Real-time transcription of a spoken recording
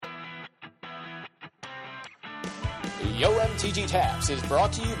Yo MTG Taps is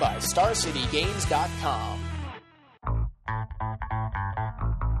brought to you by StarCityGames.com.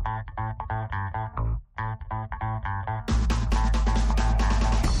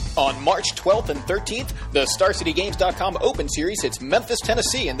 On March 12th and 13th, the StarCityGames.com Open Series hits Memphis,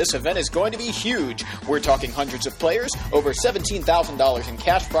 Tennessee, and this event is going to be huge. We're talking hundreds of players, over $17,000 in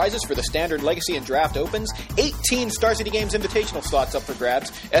cash prizes for the Standard, Legacy, and Draft Opens, 18 Star City Games Invitational slots up for grabs,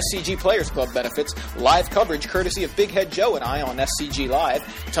 SCG Players Club benefits, live coverage courtesy of Big Head Joe and I on SCG Live,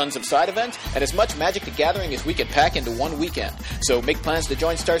 tons of side events, and as much Magic the Gathering as we could pack into one weekend. So make plans to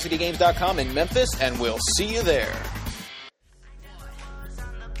join StarCityGames.com in Memphis, and we'll see you there.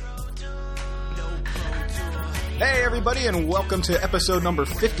 Hey everybody, and welcome to episode number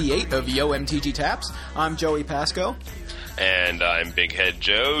 58 of Yo MTG Taps. I'm Joey Pasco. And I'm Big Head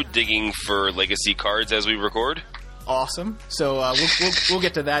Joe, digging for legacy cards as we record. Awesome. So we'll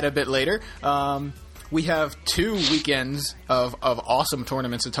get to that a bit later. We have 2 weekends of awesome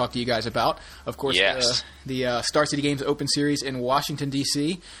tournaments to talk to you guys about. Of course, yes. the Star City Games Open Series in Washington,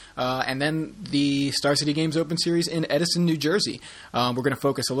 D.C., and then the Star City Games Open Series in Edison, New Jersey. We're going to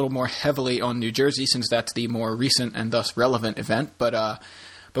focus a little more heavily on New Jersey since that's the more recent and thus relevant event. But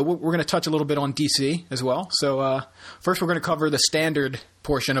we're going to touch a little bit on D.C. as well. So first we're going to cover the standard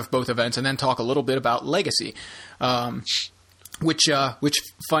portion of both events and then talk a little bit about Legacy. Which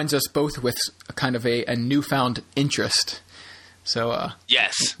finds us both with kind of a newfound interest. So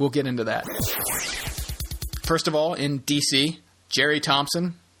yes, we'll get into that. First of all, in DC, Jerry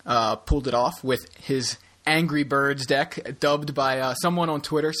Thompson pulled it off with his Angry Birds deck, dubbed by someone on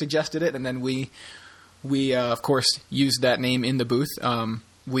Twitter suggested it, and then we of course used that name in the booth.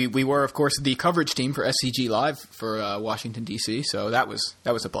 We were of course the coverage team for SCG Live for Washington DC, so that was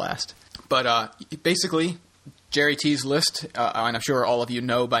a blast. But basically, Jerry T's list, and I'm sure all of you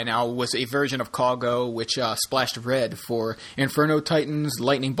know by now, was a version of Call-Go which splashed red for Inferno Titans,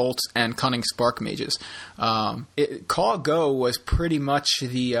 Lightning Bolts, and Cunning Spark Mages. Call-Go was pretty much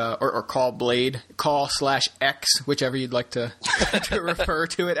the, or Call Blade, Call/X, whichever you'd like to, to refer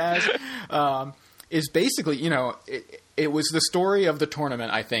to it as, is basically, it was the story of the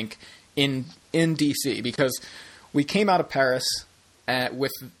tournament, I think, in DC, because we came out of Paris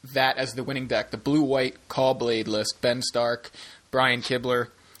with that as the winning deck, the blue-white Call Blade list, Ben Stark, Brian Kibler,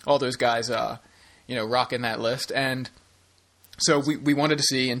 all those guys, rocking that list. And so we wanted to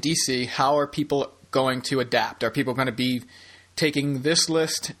see in DC, how are people going to adapt? Are people going to be taking this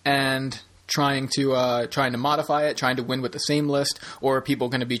list and trying to modify it, trying to win with the same list, or are people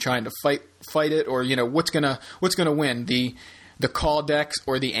going to be trying to fight it, or what's gonna win, the call decks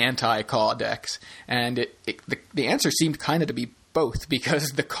or the anti-call decks? And the answer seemed kind of to be both, because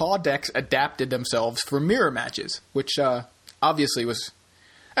the call decks adapted themselves for mirror matches, which obviously was,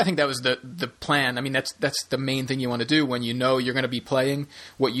 I think that was the plan. I mean, that's the main thing you want to do when you know you're going to be playing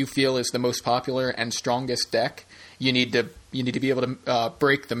what you feel is the most popular and strongest deck. You need to be able to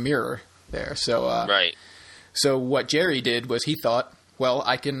break the mirror there. So right. So what Jerry did was he thought, well,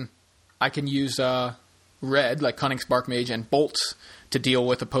 I can use red, like Cunning Spark Mage, and bolts to deal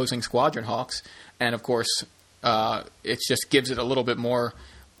with opposing Squadron Hawks, and of course it just gives it a little bit more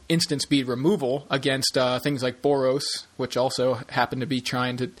instant speed removal against things like Boros, which also happen to be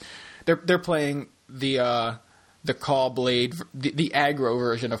trying to. They're playing the Call Blade, the aggro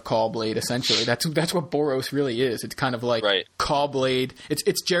version of Call Blade. Essentially, that's what Boros really is. It's kind of like right. Call Blade.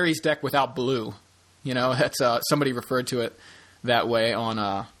 It's Jerry's deck without blue. That's somebody referred to it that way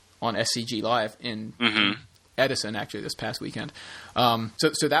on SCG Live in Edison, actually, this past weekend.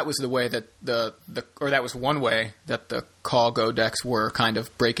 So that was the way that that was one way that the Call-Go decks were kind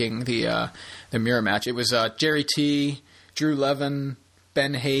of breaking the mirror match. It was Jerry T, Drew Levin,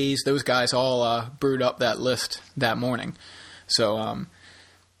 Ben Hayes, those guys all brewed up that list that morning. So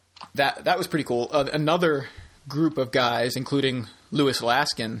that was pretty cool. Another group of guys, including Lewis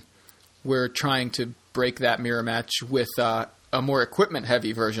Laskin, were trying to break that mirror match with a more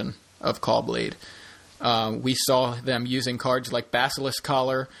equipment-heavy version of Call Blade. We saw them using cards like Basilisk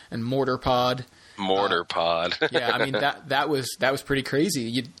Collar and Mortar Pod. Yeah, I mean that was pretty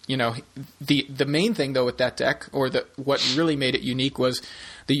crazy. The main thing though with that deck, or what really made it unique, was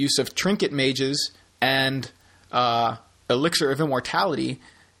the use of Trinket Mages and Elixir of Immortality,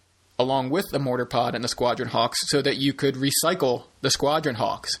 along with the Mortar Pod and the Squadron Hawks, so that you could recycle the Squadron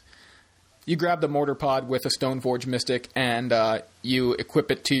Hawks. You grab the Mortar Pod with a Stoneforge Mystic, and you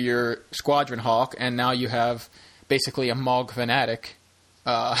equip it to your Squadron Hawk, and now you have basically a Mog Fanatic,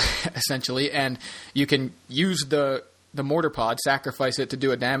 essentially, and you can use the Mortar Pod, sacrifice it to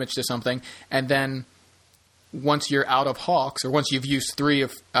do a damage to something, and then once you're out of Hawks, or once you've used 3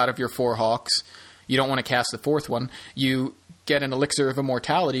 out of your 4 Hawks, you don't want to cast the fourth one, you get an Elixir of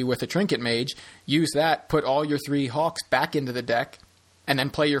Immortality with a Trinket Mage, use that, put all your 3 Hawks back into the deck, and then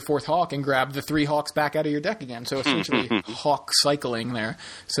play your 4th Hawk and grab the 3 Hawks back out of your deck again. So essentially Hawk cycling there.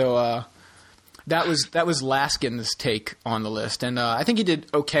 So that was Laskin's take on the list. And I think he did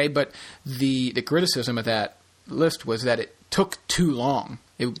okay, but the criticism of that list was that it took too long.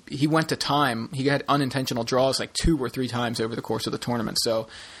 He went to time. He had unintentional draws like 2 or 3 times over the course of the tournament. So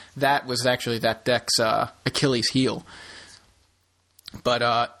that was actually that deck's Achilles heel.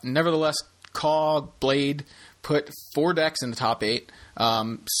 But nevertheless, Caw, Blade put 4 decks in the top 8.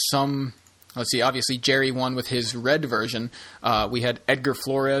 Let's see, obviously Jerry won with his red version. We had Edgar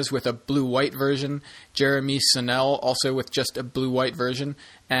Flores with a blue-white version, Jeremy Sonnell also with just a blue-white version,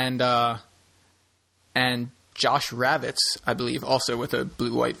 and Josh Ravitz, I believe, also with a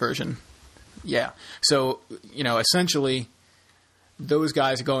blue-white version. Yeah. So, essentially, those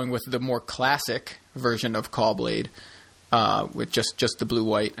guys are going with the more classic version of Caw Blade, with just the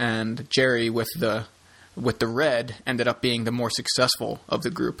blue-white, and Jerry with the red ended up being the more successful of the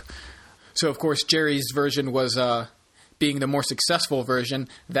group. So, of course, Jerry's version was being the more successful version.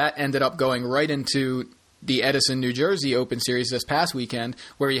 That ended up going right into the Edison, New Jersey Open Series this past weekend,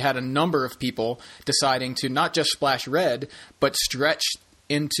 where you had a number of people deciding to not just splash red, but stretch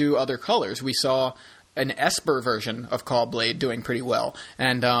into other colors. We saw an Esper version of Caw Blade doing pretty well.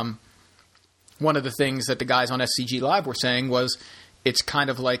 And one of the things that the guys on SCG Live were saying was it's kind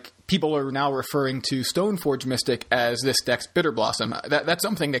of like people are now referring to Stoneforge Mystic as this deck's Bitter Blossom. That's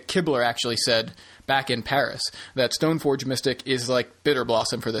something that Kibler actually said back in Paris, that Stoneforge Mystic is like Bitter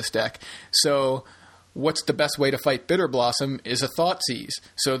Blossom for this deck. So what's the best way to fight Bitter Blossom is a Thoughtseize.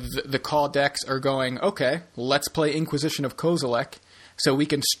 So the Caw decks are going, okay, let's play Inquisition of Kozilek so we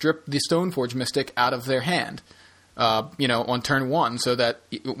can strip the Stoneforge Mystic out of their hand, on turn 1, so that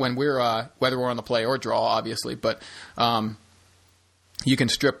when we're, whether we're on the play or draw, obviously, but you can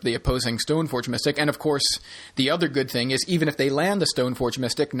strip the opposing Stoneforge Mystic. And, of course, the other good thing is even if they land the Stoneforge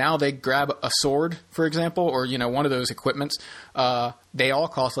Mystic, now they grab a sword, for example, or, one of those equipments. They all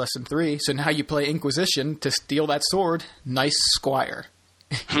cost less than 3. So now you play Inquisition to steal that sword. Nice squire.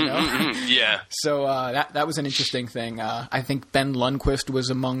 Yeah. So that was an interesting thing. I think Ben Lundquist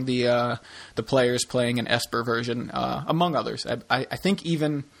was among the players playing an Esper version, among others. I think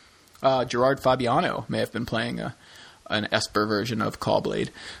even Gerard Fabiano may have been playing an Esper version of Caw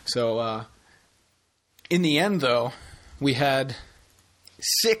Blade. So in the end, though, we had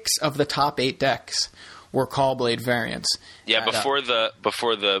 6 of the top 8 decks were Caw Blade variants. Yeah, before the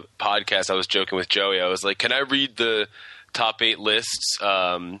podcast, I was joking with Joey. I was like, "Can I read the top 8 lists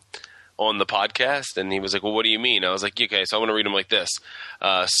on the podcast?" And he was like, "Well, what do you mean?" I was like, "Okay, so I want to read them like this."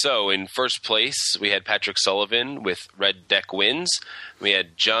 So in first place, we had Patrick Sullivan with Red Deck Wins. We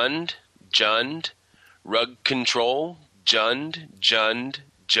had Jund, Rug Control, Jund,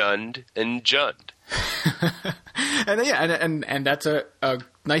 and Jund. and that's a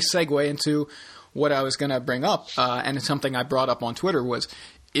nice segue into what I was going to bring up, and it's something I brought up on Twitter was,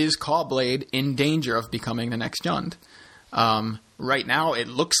 is Caw Blade in danger of becoming the next Jund? Right now, it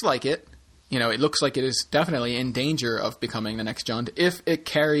looks like it. It looks like it is definitely in danger of becoming the next Jund. If it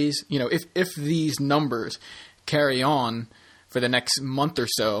carries, if these numbers carry on for the next month or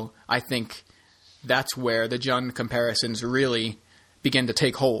so, I think that's where the Jund comparisons really begin to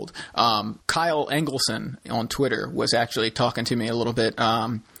take hold. Kyle Engelson on Twitter was actually talking to me a little bit.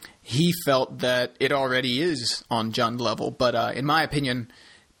 He felt that it already is on Jund level, but in my opinion,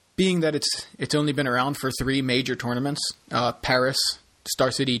 being that it's only been around for 3 major tournaments, Paris,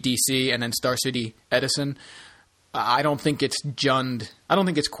 Star City DC, and then Star City Edison, I don't think it's Jund. I don't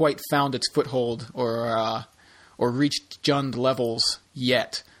think it's quite found its foothold or reached Jund levels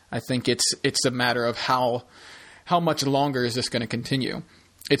yet. I think it's a matter of how much longer is this going to continue.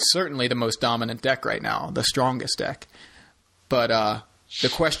 It's certainly the most dominant deck right now, the strongest deck. But the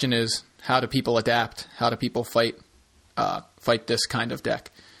question is, how do people adapt? How do people fight this kind of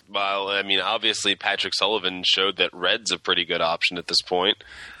deck? Well, I mean, obviously Patrick Sullivan showed that red's a pretty good option at this point.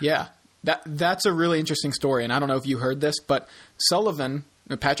 Yeah, that's a really interesting story, and I don't know if you heard this, but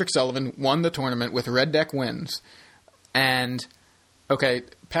Patrick Sullivan won the tournament with Red Deck Wins. And, okay,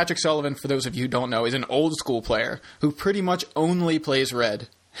 Patrick Sullivan, for those of you who don't know, is an old school player who pretty much only plays red.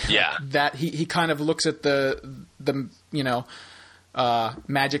 Yeah. That he kind of looks at the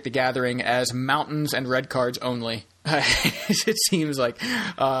Magic the Gathering as mountains and red cards only. It seems like.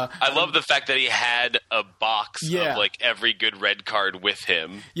 I love the fact that he had a box of like every good red card with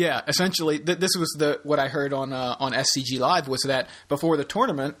him. Yeah, essentially, this was what I heard on SCG Live was that before the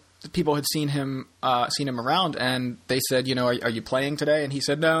tournament, people had seen him around, and they said, are you playing today? And he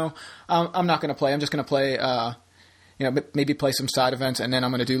said, no, I'm not going to play. I'm just going to play, maybe play some side events, and then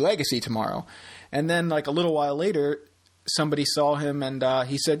I'm going to do Legacy tomorrow. And then like a little while later, somebody saw him, and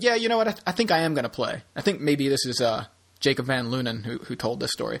he said, yeah, you know what? I think I am going to play. I think maybe this is Jacob Van Lunen who told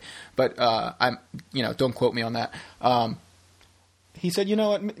this story, but don't quote me on that. He said, you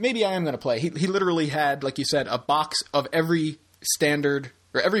know what? Maybe I am going to play. He literally had, like you said, a box of every standard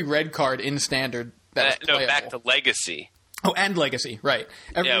or every red card in standard that was playable. No, back to Legacy. Oh, and Legacy, right.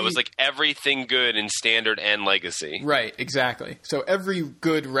 It was like everything good in Standard and Legacy. Right, exactly. So every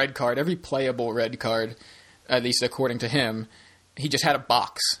good red card, every playable red card, at least according to him, he just had a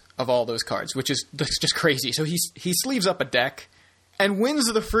box of all those cards, which is just crazy. So he sleeves up a deck and wins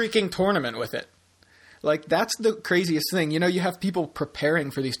the freaking tournament with it. Like, that's the craziest thing. You have people preparing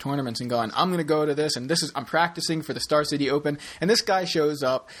for these tournaments and going, I'm going to go to this, and I'm practicing for the Star City Open, and this guy shows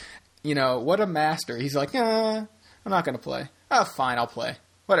up, what a master. He's like, I'm not going to play. Oh, fine, I'll play.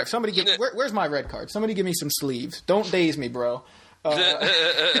 Whatever. Somebody where's my red card? Somebody give me some sleeves. Don't daze me, bro.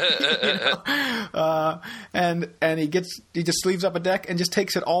 And he just sleeves up a deck and just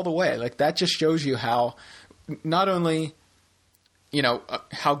takes it all the way. Like, that just shows you how not only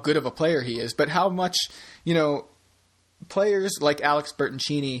how good of a player he is, but how much players like Alex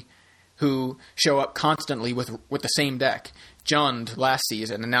Bertoncini, who show up constantly with the same deck, Jund last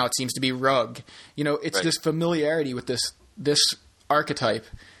season, and now it seems to be Rug. It's right. this familiarity with this archetype,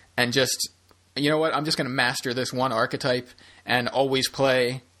 and just I'm just going to master this one archetype and always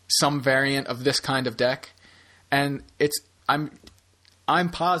play some variant of this kind of deck. And I'm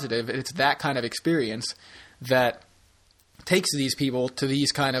positive it's that kind of experience that takes these people to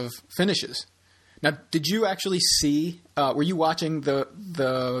these kind of finishes. Now, did you actually see? Were you watching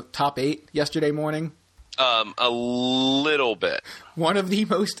the top 8 yesterday morning? A little bit. One of the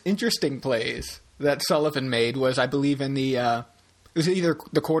most interesting plays that Sullivan made was, I believe, in it was either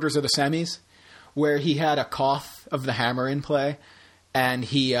the quarters or the semis, where he had a Koth of the Hammer in play, and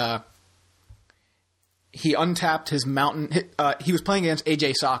he untapped his mountain. He was playing against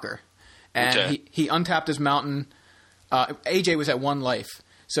AJ Soccer, and he untapped his mountain. AJ was at 1 life,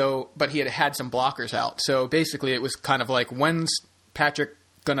 but he had some blockers out. So basically, it was kind of like, when's Patrick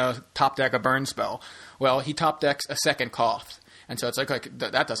gonna top deck a burn spell? Well, he top decks a second Koth, and so it's like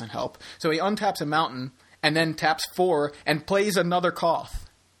that doesn't help. So he untaps a mountain and then taps 4 and plays another Koth.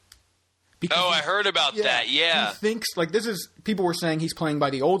 I heard about that. Yeah, he thinks people were saying he's playing by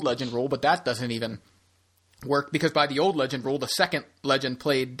the old Legend rule, but that doesn't even work, because by the old Legend rule, the second Legend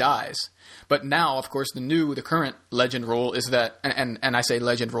played dies. But now, of course, the current Legend rule is that, and I say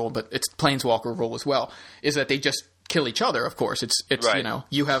Legend rule, but it's Planeswalker rule as well, is that they just kill each other. Of course, it's right.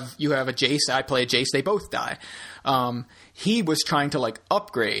 You have a Jace, I play a Jace, they both die. He was trying to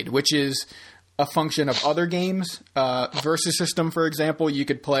upgrade, which is a function of other games. Versus system, for example, you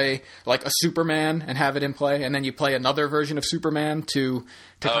could play like a Superman and have it in play, and then you play another version of Superman to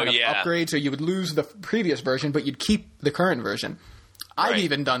upgrade. So you would lose the previous version, but you'd keep the current version. I've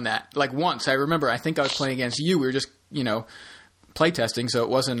even done that once. I remember, I think I was playing against you. We were just playtesting, so it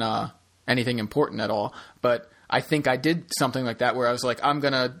wasn't anything important at all. But I think I did something like that, where I was like, I'm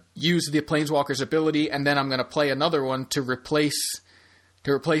going to use the Planeswalker's ability, and then I'm going to play another one to replace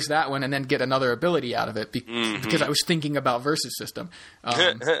that one, and then get another ability out of it, because I was thinking about versus system.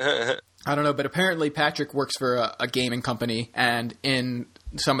 I don't know, but apparently Patrick works for a gaming company, and in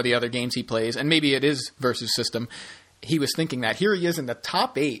some of the other games he plays, and maybe it is versus system, he was thinking that. Here he is in the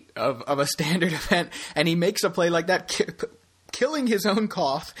top 8 of a standard event, and he makes a play like that, killing his own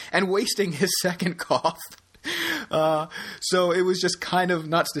Koth and wasting his second Koth. So it was just kind of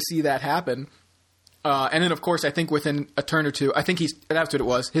nuts to see that happen. And then, of course, I think within a turn or two, I think that's what it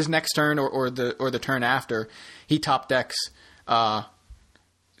was. His next turn or the turn after, he top decks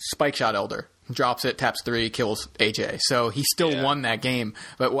Spike Shot Elder, drops it, taps 3, kills AJ. So he still won that game.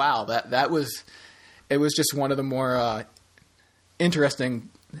 But wow, it was just one of the more interesting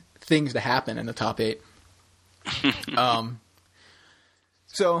things to happen in the top 8.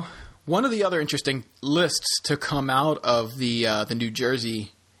 So one of the other interesting lists to come out of the New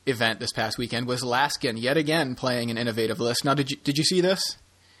Jersey event this past weekend was Laskin yet again playing an innovative list. Now, did you see this?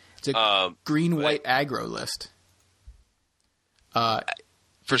 It's a green-white aggro list.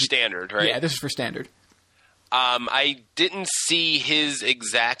 For Standard, right? Yeah, this is for Standard. I didn't see his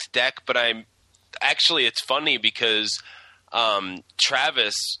exact deck, but it's funny because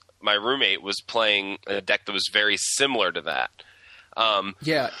Travis, my roommate, was playing a deck that was very similar to that.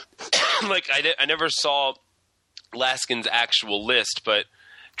 Yeah. I never saw Laskin's actual list, but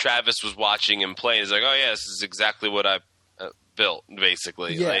Travis was watching him play. He's like, oh, yeah, this is exactly what I've built,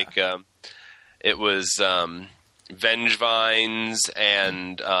 basically. Yeah. Like, it was Vengevines,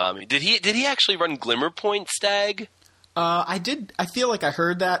 and did he actually run Glimmerpoint Stag? I did. I feel like I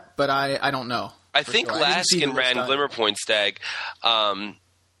heard that, but I don't know. I think sure. Laskin ran Glimmerpoint Stag.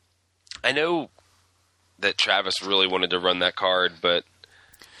 I know that Travis really wanted to run that card, but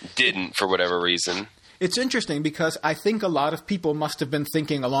didn't for whatever reason. It's interesting because I think a lot of people must have been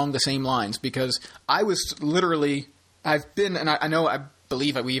thinking along the same lines, because I was literally – I've been – and I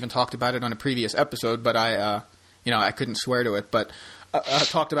believe we even talked about it on a previous episode, but I couldn't swear to it. But I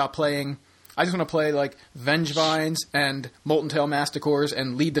talked about playing – I just want to play like Vengevines and Molten Tail Masticores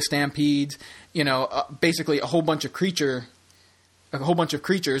and Lead the Stampedes, basically a whole bunch of creatures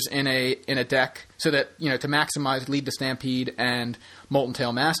in a deck, so that to maximize Lead the Stampede and Molten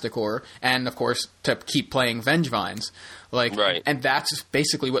Tail Masticore, and of course to keep playing Vengevines, right. And that's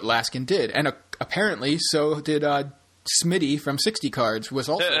basically what Laskin did, and apparently so did Smitty from 60 Cards was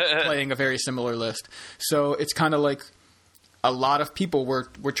also playing a very similar list. So it's kind of like a lot of people were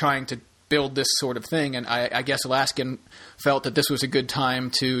trying to build this sort of thing, and I guess Laskin felt that this was a good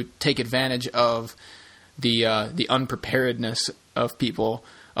time to take advantage of the unpreparedness of people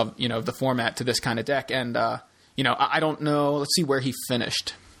of the format to this kind of deck. And I don't know. Let's see where he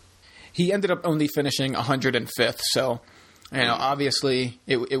finished. He ended up only finishing 105th. So obviously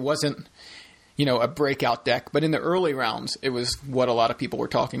it wasn't a breakout deck, but in the early rounds it was what a lot of people were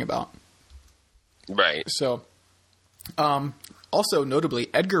talking about. Right. So also notably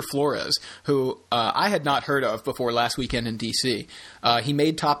Edgar Flores, who I had not heard of before last weekend in DC. He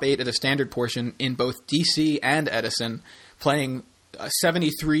made top 8 at the standard portion in both DC and Edison, playing a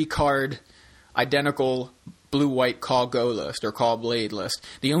 73-card identical blue-white Call Go list or Call Blade list.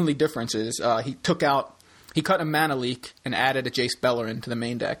 The only difference is he cut a Mana Leak and added a Jace Beleren to the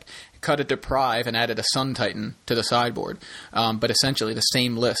main deck. He cut a Deprive and added a Sun Titan to the sideboard. But essentially the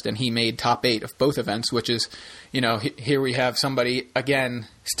same list, and he made top 8 of both events, which is, here we have somebody, again,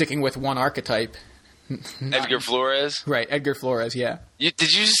 sticking with one archetype. Edgar Flores? Right, Edgar Flores, yeah. Did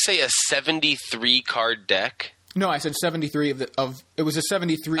you just say a 73-card deck? No, I said 73 of it was a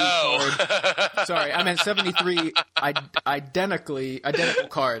 73 card. Sorry, I meant 73 identical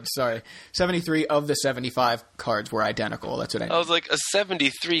cards. Sorry. 73 of the 75 cards were identical. That's what I meant. I was like, a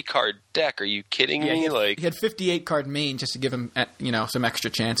 73-card deck. Are you kidding me? He had 58-card main just to give him some extra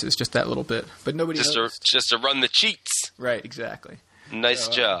chances, just that little bit. But nobody just to run the cheats. Right, exactly. Nice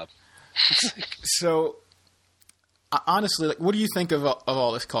job. So honestly, what do you think of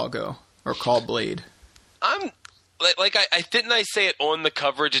all this Call Go or Call Blade? I'm I didn't I say it on the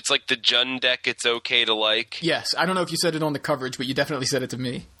coverage? It's like the Jund deck. It's okay to like. Yes, I don't know if you said it on the coverage, but you definitely said it to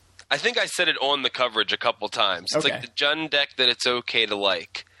me. I think I said it on the coverage a couple times. It's like the Jund deck that it's okay to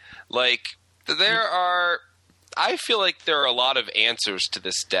like. Like I feel like there are a lot of answers to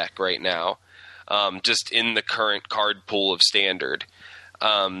this deck right now, just in the current card pool of Standard.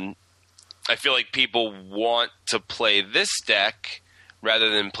 I feel like people want to play this deck rather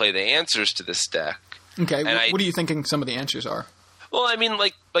than play the answers to this deck. Okay, what are you thinking some of the answers are? Well, I mean,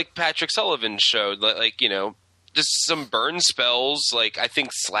 like Patrick Sullivan showed, just some burn spells. Like, I think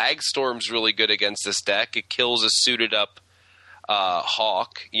Slag Storm's really good against this deck. It kills a suited up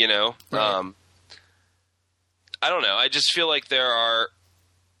Hawk, Right. I don't know. I just feel like there are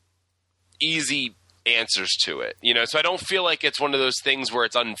easy answers to it, So I don't feel like it's one of those things where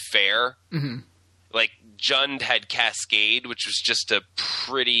it's unfair. Mm-hmm. Like, Jund had Cascade, which was just a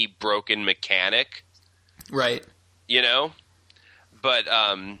pretty broken mechanic. Right. But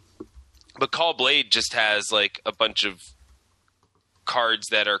Call Blade just has like a bunch of cards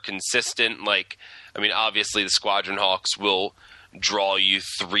that are consistent. Like, I mean, obviously the Squadron Hawks will draw you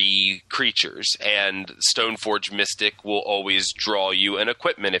 3 creatures, and Stoneforge Mystic will always draw you an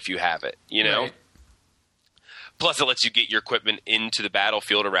equipment if you have it, Right. Plus it lets you get your equipment into the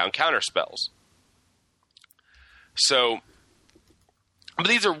battlefield around counter spells. So, but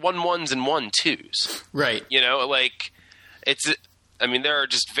these are 1/1s and 1/2s. Right. There are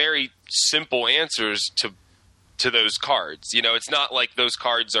just very simple answers to those cards. It's not like those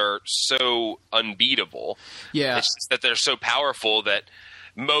cards are so unbeatable. Yeah. It's just that they're so powerful that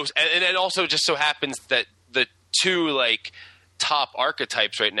and it also just so happens that the 2 top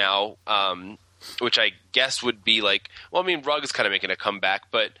archetypes right now, which I guess would be Rug is kind of making a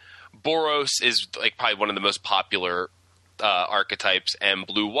comeback, but Boros is probably one of the most popular archetypes, and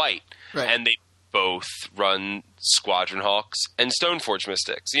blue-white. Right. And they both run Squadron Hawks and Stoneforge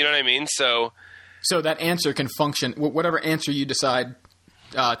Mystics. You know what I mean? So that answer can function, whatever answer you decide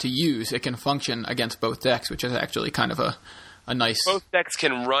to use, it can function against both decks, which is actually kind of a nice... Both decks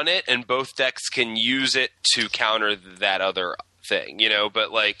can run it, and both decks can use it to counter that other thing,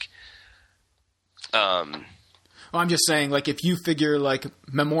 but like, Well, I'm just saying, like, if you figure, like,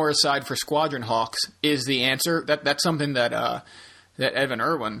 Memoricide for Squadron Hawks is the answer, that's something that that Evan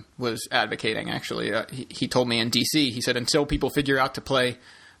Irwin was advocating, actually. He told me in D.C., he said, until people figure out to play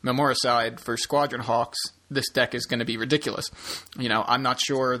Memoricide for Squadron Hawks, this deck is going to be ridiculous. I'm not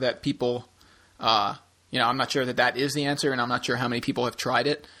sure that people, I'm not sure that is the answer, and I'm not sure how many people have tried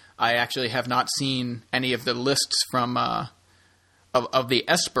it. I actually have not seen any of the lists from of the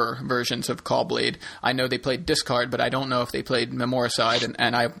Esper versions of Callblade. I know they played Discard, but I don't know if they played Memoricide,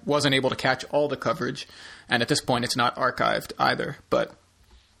 and I wasn't able to catch all the coverage. And at this point, it's not archived either. But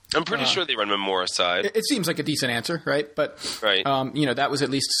I'm pretty sure they run Memoricide. It seems like a decent answer, right? But right. That was at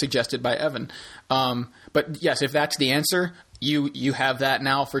least suggested by Evan. But yes, if that's the answer, you have that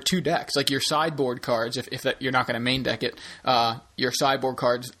now for 2 decks. Like your sideboard cards, if you're not going to main deck it, your sideboard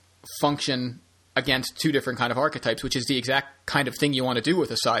cards function against 2 different kind of archetypes, which is the exact kind of thing you want to do with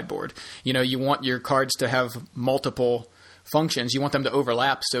a sideboard. You want your cards to have multiple functions. You want them to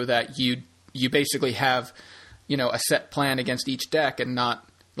overlap so that you basically have, a set plan against each deck and not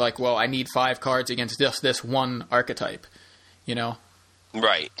like, well, I need 5 cards against this one archetype,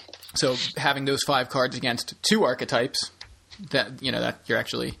 Right. So having those 5 cards against 2 archetypes, that you're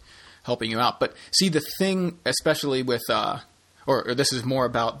actually helping you out. But see, the thing, especially with, or this is more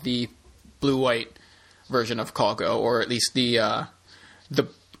about the blue-white version of Callgo, or at least the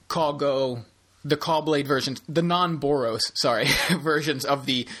Callgo, the Callblade versions, the non-Boros, versions of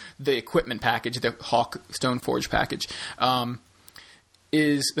the equipment package, the Hawk Stoneforge package,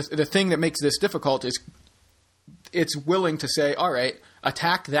 is the thing that makes this difficult is it's willing to say, all right,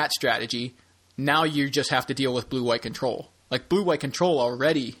 attack that strategy. Now you just have to deal with blue-white control. Like, blue-white control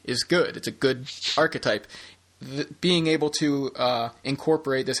already is good. It's a good archetype. Being able to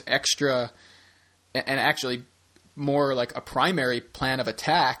incorporate this extra and actually more like a primary plan of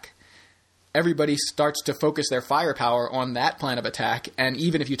attack, everybody starts to focus their firepower on that plan of attack. And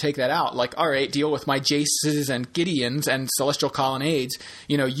even if you take that out, like, all right, deal with my Jaces and Gideons and Celestial Colonnades,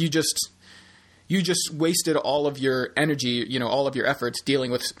 you just wasted all of your energy, all of your efforts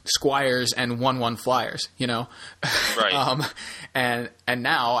dealing with Squires and 1/1 flyers, Right. And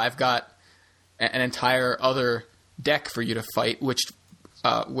now I've got an entire other deck for you to fight, which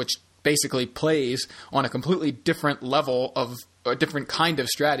basically plays on a completely different level of a different kind of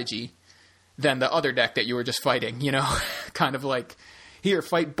strategy than the other deck that you were just fighting, kind of like, here,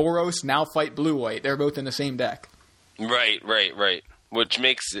 fight Boros, now fight blue-white. They're both in the same deck. Right. Which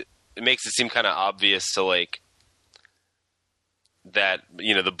makes it seem kind of obvious to, like, that,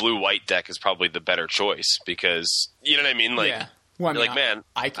 the blue-white deck is probably the better choice because, you know what I mean? Like, yeah. Well, you're like, man,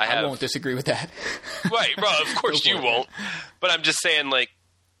 I won't disagree with that. Right, bro, of course you won't. But I'm just saying, like,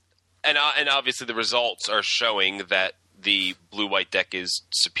 and obviously the results are showing that the blue-white deck is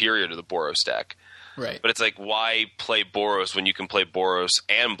superior to the Boros deck. Right. But it's like, why play Boros when you can play Boros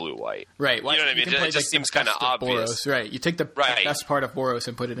and blue-white? Right. You know what I mean? It just seems kind of obvious. Boros. Right. You take the best part of Boros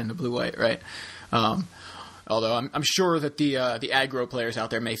and put it into blue-white, right? Although I'm sure that the aggro players out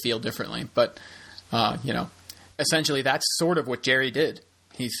there may feel differently. But, essentially that's sort of what Jerry did.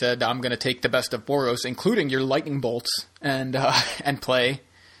 He said, I'm going to take the best of Boros, including your lightning bolts, and play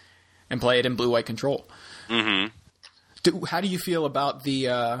it in blue-white control. Mm-hmm. How do you feel about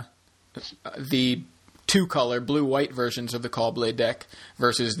the 2-color blue-white versions of the Callblade deck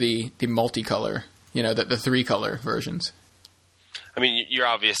versus the multicolor, the 3-color versions? I mean, you're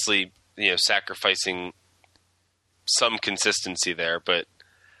obviously, sacrificing some consistency there, but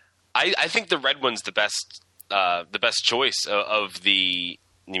I think the red one's the best choice of the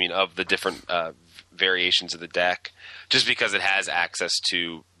different variations of the deck, just because it has access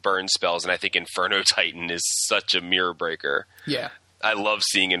to burn spells, and I think Inferno Titan is such a mirror breaker. Yeah. I love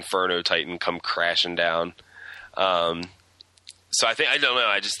seeing Inferno Titan come crashing down. So I don't know.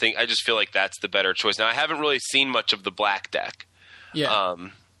 I just feel like that's the better choice. Now, I haven't really seen much of the black deck. Yeah.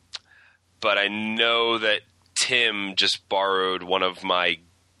 But I know that Tim just borrowed one of my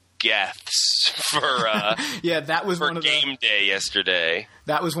Geths for that was for game day yesterday.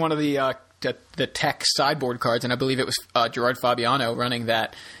 That was one of the tech sideboard cards, and I believe it was Gerard Fabiano running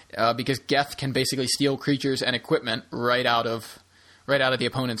that because Geth can basically steal creatures and equipment right out of the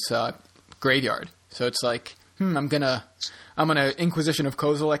opponent's graveyard. So it's like, I'm gonna Inquisition of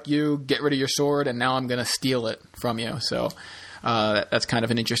Kozilek you, get rid of your sword, and now I'm gonna steal it from you. So that's kind of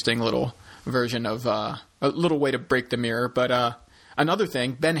an interesting little version of a little way to break the mirror. But another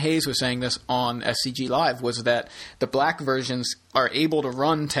thing, Ben Hayes was saying this on SCG Live, was that the black versions are able to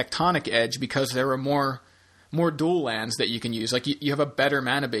run Tectonic Edge because there are more dual lands that you can use. Like you have a better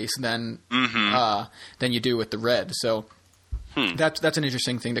mana base than you do with the red. So That's an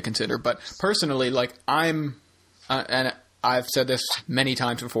interesting thing to consider. But personally, like and I've said this many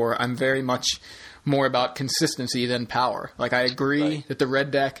times before, I'm very much more about consistency than power. Like, I agree that the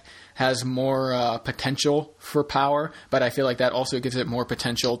red deck has more potential for power, but I feel like that also gives it more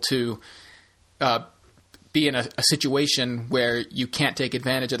potential to be in a situation where you can't take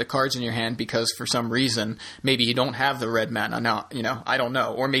advantage of the cards in your hand because for some reason maybe you don't have the red mana. Now, I don't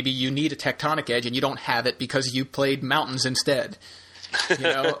know. Or maybe you need a Tectonic Edge and you don't have it because you played Mountains instead.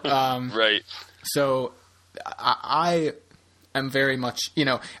 Right. So I am very much,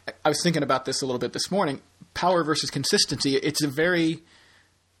 I was thinking about this a little bit this morning. Power versus consistency. It's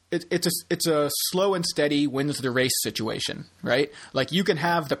a slow and steady wins the race situation, right? Like, you can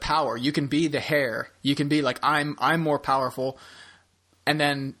have the power, you can be the hare, you can be like, I'm more powerful, and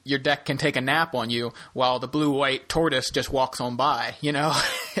then your deck can take a nap on you while the blue-white tortoise just walks on by.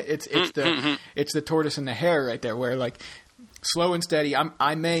 It's the tortoise and the hare right there, where, like, slow and steady.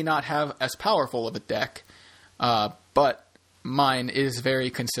 I may not have as powerful of a deck, but mine is very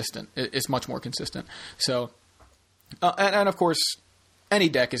consistent. It's much more consistent. So, and of course, any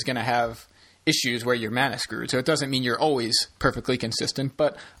deck is going to have issues where you're mana screwed, so it doesn't mean you're always perfectly consistent,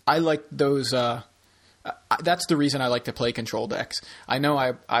 but I like those that's the reason I like to play control decks. I know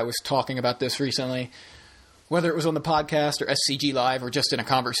I was talking about this recently, whether it was on the podcast or SCG Live or just in a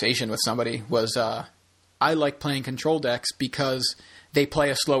conversation with somebody, was I like playing control decks because they play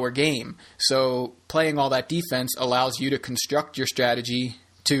a slower game. So playing all that defense allows you to construct your strategy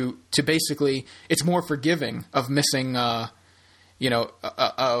to basically, it's more forgiving of missing of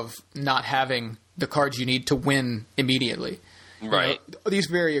not having the cards you need to win immediately. Right. These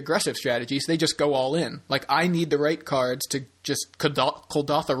very aggressive strategies, they just go all in. Like, I need the right cards to just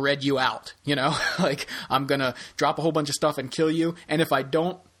Kuldotha red you out, Like, I'm going to drop a whole bunch of stuff and kill you, and if I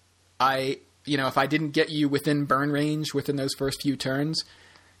don't, if I didn't get you within burn range within those first few turns,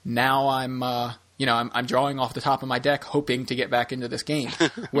 now I'm drawing off the top of my deck hoping to get back into this game.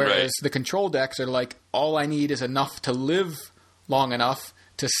 Whereas the control decks are like, all I need is enough to live long enough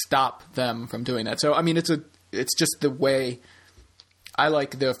to stop them from doing that. So, I mean, it's just the way I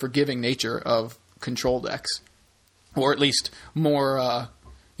like the forgiving nature of control decks, or at least more,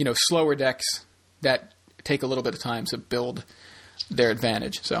 slower decks that take a little bit of time to build their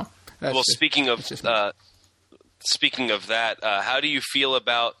advantage. So, speaking of that, how do you feel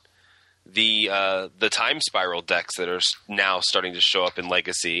about the time spiral decks that are now starting to show up in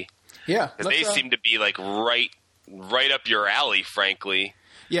Legacy? Yeah, they seem to be like right up your alley, frankly.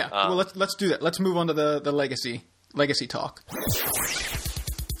 Yeah, well, let's do that. Let's move on to the legacy talk.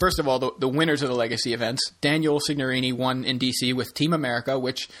 First of all, the winners of the Legacy events. Daniel Signorini won in DC with Team America,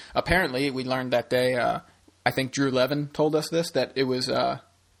 which apparently we learned that day. I think Drew Levin told us this, that it was a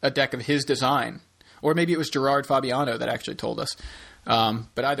deck of his design, or maybe it was Gerard Fabiano that actually told us.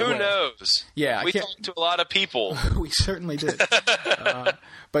 But either way, who knows? Yeah, we talked to a lot of people. We certainly did.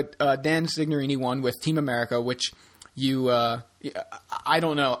 But Dan Signorini won with Team America, which I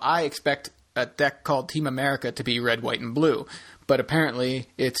don't know. I expect a deck called Team America to be red, white, and blue, but apparently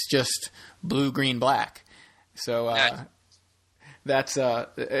it's just blue, green, black. So it's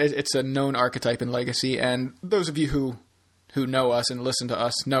a known archetype in Legacy, and those of you who know us and listen to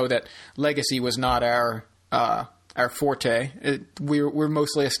us know that Legacy was not our forte. We're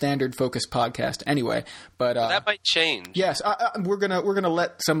mostly a standard focused podcast anyway, but that might change. Yes, we're gonna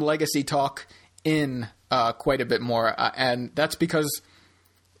let some Legacy talk in quite a bit more, and that's because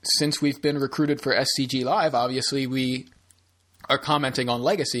since we've been recruited for SCG Live, obviously we are commenting on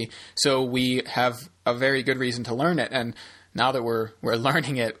Legacy, so we have a very good reason to learn it. And now that we're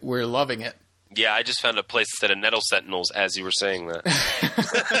learning it, we're loving it. Yeah, I just found a place instead of Nettle Sentinels as you were saying that.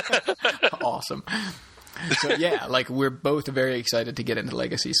 Awesome. So yeah, like, we're both very excited to get into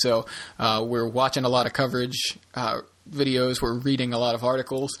Legacy. So we're watching a lot of coverage videos, we're reading a lot of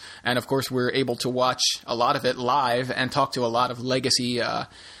articles, and of course we're able to watch a lot of it live and talk to a lot of Legacy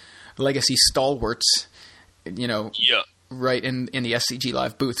stalwarts, right in the SCG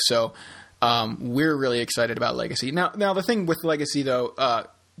Live booth. So we're really excited about Legacy. Now the thing with Legacy, though,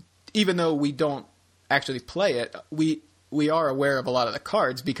 even though we don't actually play it, we are aware of a lot of the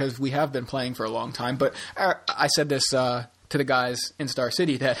cards because we have been playing for a long time. But I said this to the guys in Star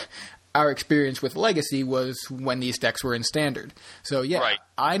City, that our experience with Legacy was when these decks were in Standard. So yeah, right.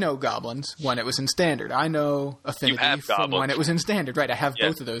 I know Goblins when it was in Standard. I know Affinity from when it was in Standard. Right, I have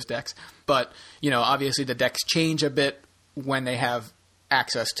both of those decks. But obviously the decks change a bit when they have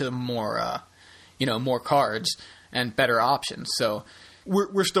access to more, more cards and better options. So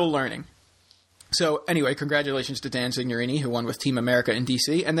we're still learning. So anyway, congratulations to Dan Signorini, who won with Team America in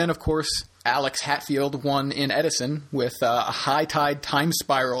DC. And then, of course, Alex Hatfield won in Edison with a High Tide Time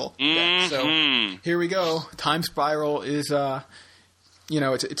Spiral deck. So here we go. Time Spiral is,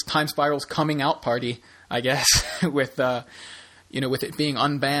 it's Time Spiral's coming out party, I guess, with it being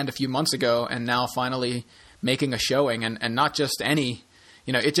unbanned a few months ago and now finally making a showing. And not just any,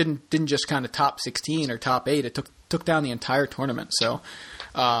 it didn't just kind of top 16 or top 8. It took down the entire tournament. So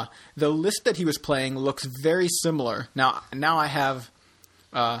the list that he was playing looks very similar. Now I have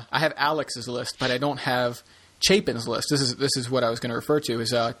Alex's list, but I don't have Chapin's list. This is what I was going to refer to.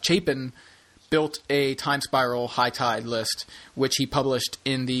 Is Chapin built a Time Spiral High Tide list, which he published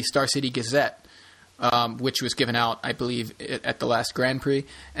in the Star City Gazette, which was given out, I believe, at the last Grand Prix.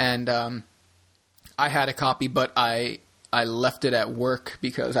 And I had a copy, but I left it at work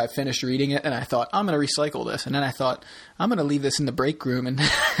because I finished reading it, and I thought, I'm going to recycle this. And then I thought, I'm going to leave this in the break room and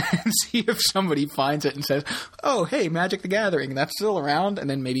see if somebody finds it and says, oh, hey, Magic the Gathering, that's still around, and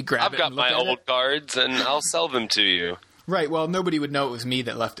then maybe grab I've got my old cards, and I'll sell them to you. Right, well, nobody would know it was me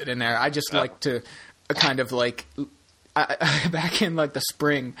that left it in there. I just like to kind of like... back in like the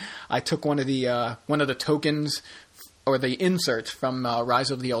spring, I took one of the tokens or the inserts from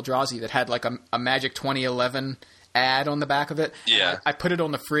Rise of the Eldrazi that had like a Magic 2011 ad on the back of it. Yeah. I put it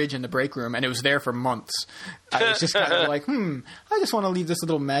on the fridge in the break room, and it was there for months. I was just kind of like, I just want to leave this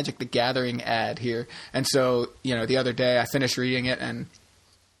little Magic the Gathering ad here. And so, the other day I finished reading it, and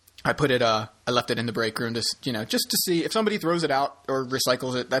I put it. I left it in the break room, just to see if somebody throws it out or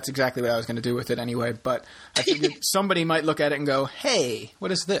recycles it. That's exactly what I was going to do with it anyway. But I figured somebody might look at it and go, "Hey,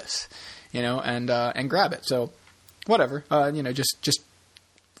 what is this?" And grab it. So, whatever. Just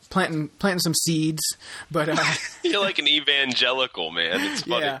planting some seeds. But you're like an evangelical, man. It's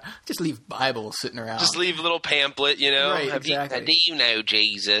funny. Yeah, just leave Bibles sitting around. Just leave a little pamphlet, Right, exactly. Do you know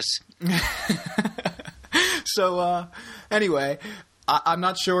Jesus? So anyway. I'm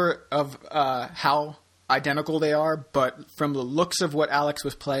not sure of how identical they are, but from the looks of what Alex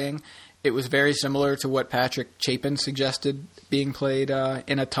was playing, it was very similar to what Patrick Chapin suggested being played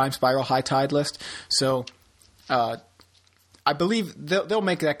in a Time Spiral High Tide list. So I believe they'll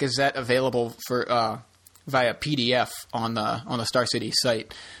make that Gazette available for via PDF on the Star City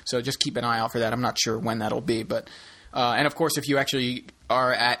site. So just keep an eye out for that. I'm not sure when that'll be, but and of course, if you actually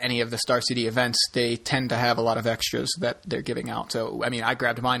are at any of the Star City events, they tend to have a lot of extras that they're giving out. So, I mean, I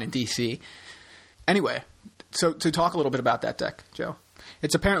grabbed mine in DC. Anyway, so to talk a little bit about that deck, Joe,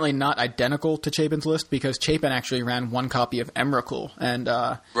 it's apparently not identical to Chapin's list because Chapin actually ran one copy of Emrakul, and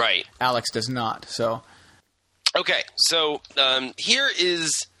right. Alex does not. So, okay, so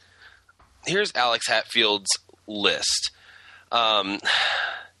here's Alex Hatfield's list.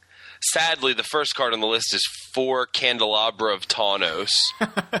 Sadly, the first card on the list is 4 Candelabra of Tawnos.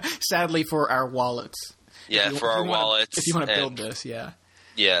 Sadly for our wallets. Yeah, for our wallets. If you want to build this, yeah.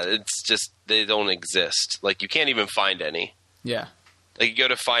 Yeah, it's just, they don't exist. Like, you can't even find any. Yeah. Like, you go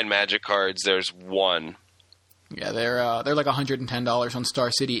to find Magic cards, there's one. Yeah, they're like $110 on Star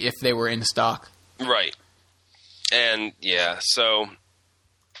City if they were in stock. Right. And, yeah, so,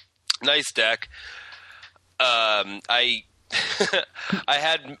 nice deck. I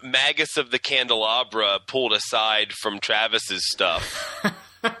had Magus of the Candelabra pulled aside from Travis's stuff.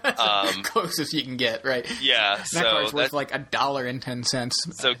 That's the closest you can get, right? Yeah. That card's worth like $1.10.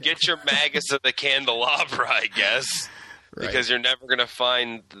 So get your Magus of the Candelabra, I guess. Right. Because you're never going to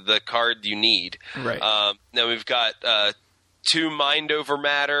find the card you need. Right. Now we've got 2 Mind Over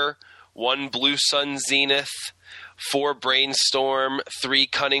Matter, 1 Blue Sun Zenith, 4 Brainstorm, 3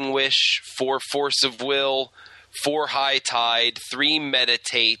 Cunning Wish, 4 Force of Will, 4 High Tide, 3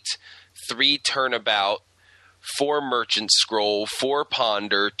 Meditate, 3 Turnabout, 4 Merchant Scroll, 4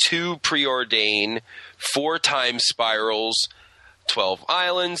 Ponder, 2 Preordain, 4 Time Spirals, 12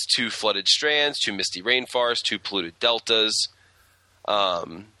 Islands, 2 Flooded Strands, 2 Misty Rainforests, 2 Polluted Deltas.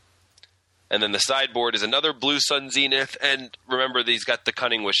 And then the sideboard is another Blue Sun Zenith. And remember, he's got the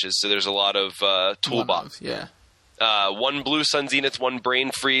Cunning Wishes, so there's a lot of toolbox. Yeah. 1 Blue Sun Zenith, 1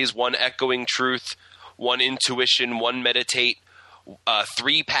 Brain Freeze, 1 Echoing Truth, 1 Intuition, 1 Meditate,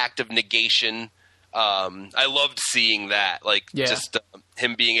 3 Pact of Negation. I loved seeing that. Like, just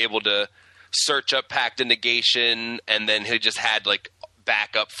him being able to search up Pact of Negation, and then he just had, like,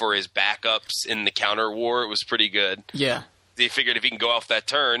 backup for his backups in the counter war. It was pretty good. Yeah. He figured if he can go off that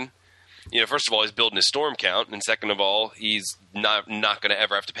turn, first of all, he's building his storm count, and second of all, he's not going to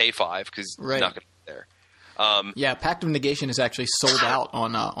ever have to pay 5 because he's not going to be there. Yeah, Pact of Negation is actually sold out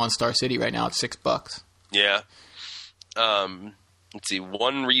on Star City right now at $6. Yeah. Let's see.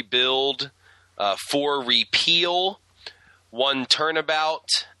 1 Rebuild, 4 Repeal, 1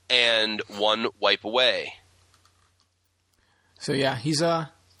 Turnabout, and 1 wipe away. So yeah, he's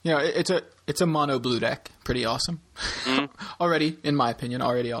it's a mono blue deck, pretty awesome. Already, in my opinion,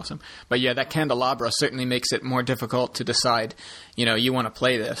 already awesome. But yeah, that Candelabra certainly makes it more difficult to decide. You want to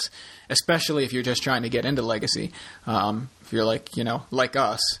play this, especially if you're just trying to get into Legacy. If you're like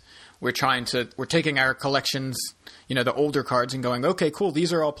us, we're taking our collections, the older cards, and going, okay, cool,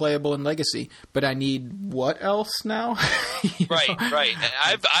 these are all playable in Legacy, but I need what else now? Right.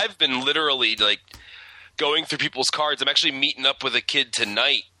 I've been literally going through people's cards. I'm actually meeting up with a kid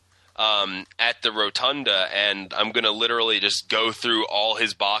tonight at the Rotunda, and I'm going to literally just go through all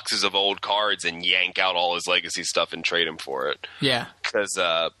his boxes of old cards and yank out all his Legacy stuff and trade him for it. Yeah. Because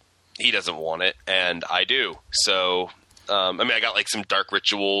he doesn't want it, and I do. So, I got some Dark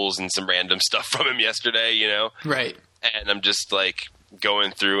Rituals and some random stuff from him yesterday, Right. And I'm just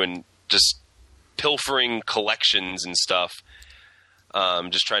going through and just pilfering collections and stuff.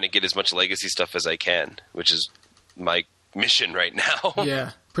 Just trying to get as much Legacy stuff as I can, which is my mission right now.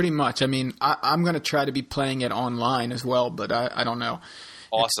 Yeah, pretty much. I'm going to try to be playing it online as well, but I don't know.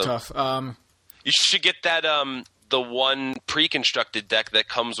 Awesome. It's tough. You should get that the one pre-constructed deck that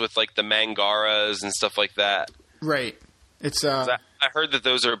comes with the Mangaras and stuff like that. Right. It's I heard that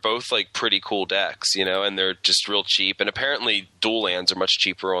those are both pretty cool decks, and they're just real cheap. And apparently dual lands are much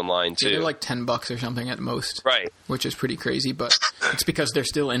cheaper online too. Yeah, they're $10 or something at most. Right. Which is pretty crazy, but it's because they're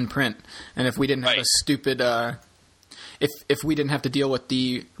still in print. And if we didn't have a stupid if we didn't have to deal with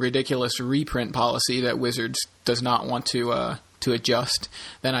the ridiculous reprint policy that Wizards does not want to adjust,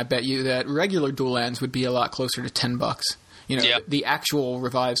 then I bet you that regular dual lands would be a lot closer to $10. The actual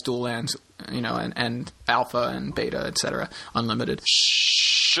revised dual lands, and alpha and beta, etc., unlimited.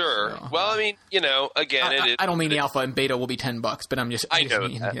 Sure. So, well, again, I don't mean the alpha and beta will be $10, but I know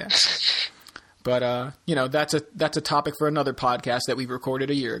that. Yeah. But that's a topic for another podcast that we recorded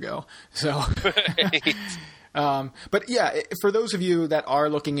a year ago. So, but yeah, for those of you that are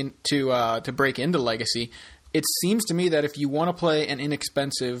looking to break into Legacy, it seems to me that if you want to play an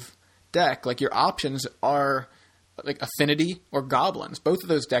inexpensive deck, your options are Affinity or Goblins. Both of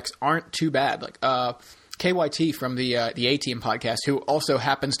those decks aren't too bad. KYT from the A-Team podcast, who also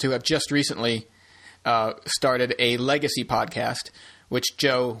happens to have just recently started a Legacy podcast, which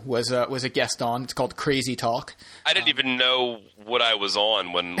Joe was a guest on. It's called Crazy Talk. I didn't even know what I was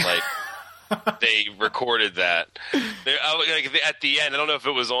on when they recorded that. At the end, I don't know if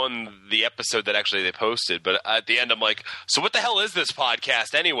it was on the episode that actually they posted, but at the end I'm like, so what the hell is this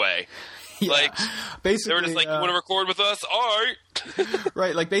podcast anyway? Yeah, basically, they were just you want to record with us? All right.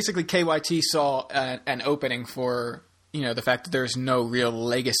 Right, basically KYT saw an opening for, the fact that there's no real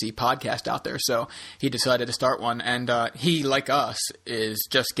Legacy podcast out there, so he decided to start one, and he, like us, is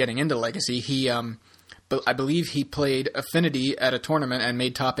just getting into Legacy. He, I believe he played Affinity at a tournament and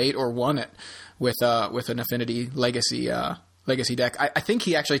made top 8 or won it with an Affinity Legacy deck. I think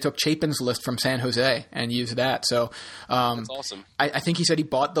he actually took Chapin's list from San Jose and used that. So that's awesome. I think he said he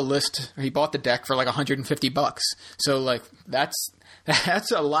bought the deck for $150. So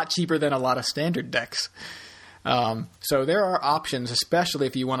that's a lot cheaper than a lot of standard decks. So there are options, especially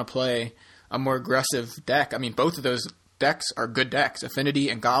if you want to play a more aggressive deck. Both of those decks are good decks. Affinity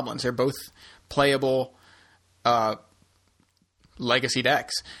and Goblins, they're both playable Legacy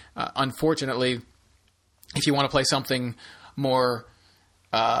decks. Unfortunately, if you want to play something more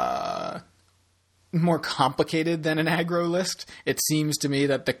complicated than an aggro list, it seems to me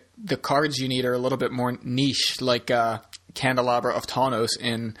that the cards you need are a little bit more niche, like Candelabra of Tawnos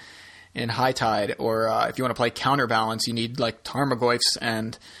in High Tide, or if you want to play Counterbalance, you need Tarmogoyfs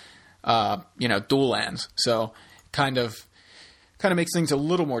and dual lands. So kind of makes things a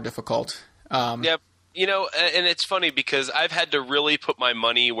little more difficult. Yeah, and it's funny because I've had to really put my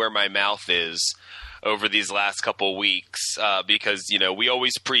money where my mouth is over these last couple weeks, because, we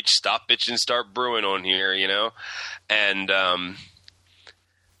always preach stop bitching, start brewing on here, and, now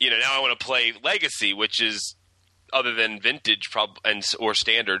I want to play Legacy, which is, other than Vintage or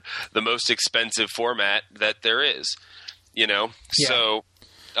Standard, the most expensive format that there is, Yeah. So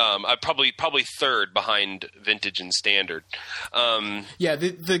I'm probably third behind Vintage and Standard. Yeah,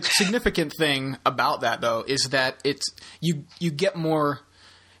 the significant thing about that, though, is that it's you get more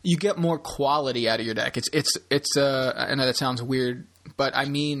quality out of your deck. It's I know that sounds weird, but I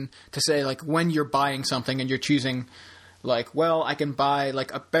mean to say, when you're buying something and you're choosing, I can buy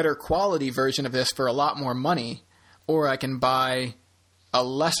a better quality version of this for a lot more money, or I can buy a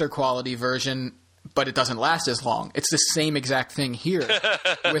lesser quality version, but it doesn't last as long. It's the same exact thing here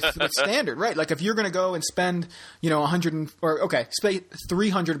with Standard, right? If you're going to go and spend, spend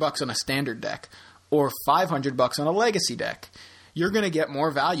 $300 on a Standard deck or $500 on a Legacy deck, you're going to get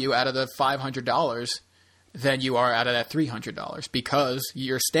more value out of the $500 than you are out of that $300 because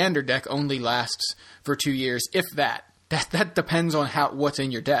your standard deck only lasts for 2 years, if that. That depends on what's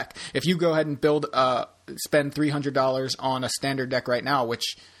in your deck. If you go ahead and spend $300 on a standard deck right now,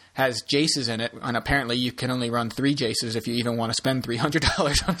 which has Jaces in it, and apparently you can only run 3 Jaces if you even want to spend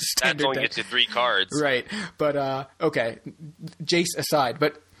 $300 on a standard That's only deck. gets you 3 cards. Right. But, okay, Jace aside,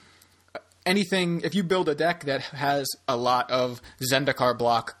 but anything, if you build a deck that has a lot of Zendikar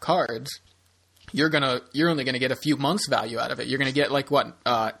block cards, you're only gonna get a few months value out of it. You're gonna get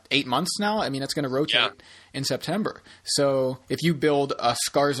 8 months now. I mean, it's gonna rotate in September. So if you build a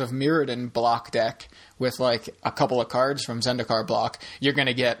Scars of Mirrodin block deck with a couple of cards from Zendikar block, you're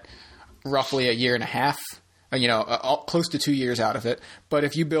gonna get roughly a year and a half, close to 2 years out of it. But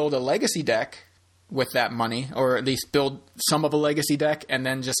if you build a legacy deck with that money, or at least build some of a legacy deck and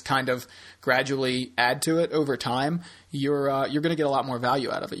then just kind of gradually add to it over time, you're gonna get a lot more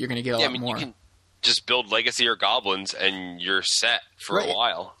value out of it. You're gonna get a lot more. You can just build Legacy or Goblins, and you're set for a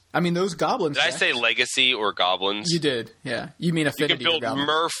while. I mean, those Goblins... Did I say Legacy or Goblins? You did, yeah. You mean Affinity or You can build Goblins.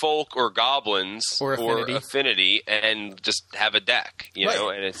 Merfolk or Goblins or Affinity and just have a deck, know,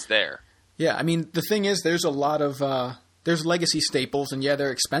 and it's there. Yeah, I mean, the thing is, there's a lot of... there's Legacy staples, and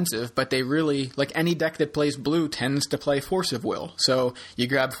they're expensive, but they really... any deck that plays blue tends to play Force of Will. So you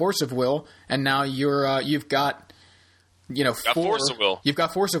grab Force of Will, and now you've got... Force of Will. You've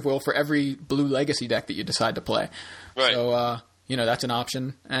got Force of Will for every blue legacy deck that you decide to play. Right. So, that's an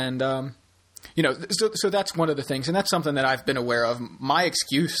option. And, so that's one of the things. And that's something that I've been aware of. My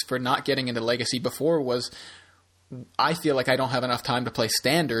excuse for not getting into Legacy before was I feel like I don't have enough time to play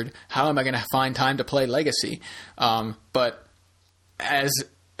Standard. How am I going to find time to play Legacy? But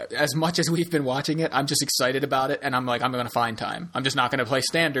as much as we've been watching it, I'm just excited about it, and I'm going to find time. I'm just not going to play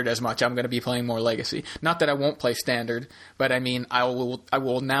Standard as much. I'm going to be playing more Legacy. Not that I won't play Standard, but I mean, I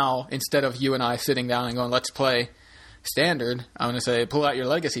will now, instead of you and I sitting down and going, let's play Standard, I'm going to say, pull out your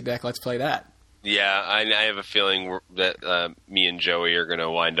Legacy deck, let's play that. Yeah, I have a feeling that me and Joey are going to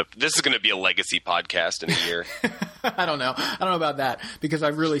wind up... This is going to be a Legacy podcast in a year. I don't know about that, because I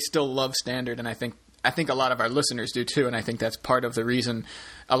really still love Standard, and I think a lot of our listeners do too, and I think that's part of the reason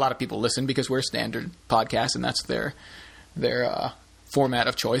a lot of people listen, because we're a Standard podcast, and that's their format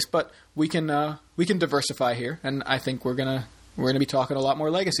of choice. But we can diversify here, and I think we're gonna be talking a lot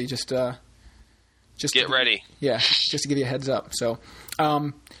more Legacy. Just get ready. Yeah, just to give you a heads up. So,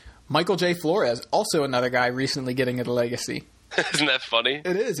 Michael J. Flores, also another guy recently getting into Legacy. Isn't that funny?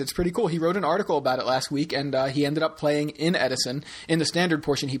 It is. It's pretty cool. He wrote an article about it last week, and he ended up playing in Edison. In the Standard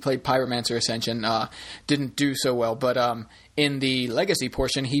portion, he played Pyromancer Ascension. Didn't do so well, but in the Legacy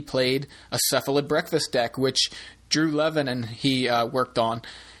portion, he played a Cephalid Breakfast deck, which Drew Levin and he worked on.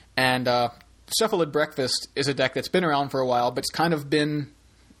 And Cephalid Breakfast is a deck that's been around for a while, but it's kind of been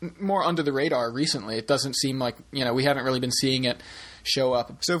more under the radar recently. It doesn't seem like, we haven't really been seeing it show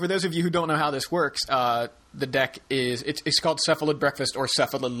up. So for those of you who don't know how this works, the deck it's called Cephalid Breakfast or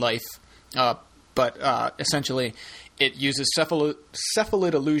Cephalid Life, but essentially it uses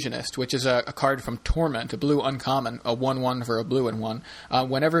Cephalid Illusionist, which is a card from Torment, a blue uncommon, a 1/1 for a blue and 1.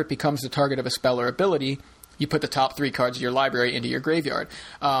 Whenever it becomes the target of a spell or ability, you put the top 3 cards of your library into your graveyard,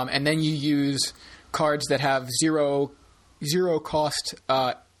 and then you use cards that have zero cost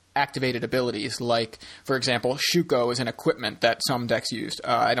activated abilities, like, for example, Shuko is an equipment that some decks used.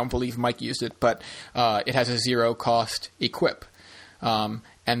 I don't believe Mike used it, but it has a 0 cost equip. And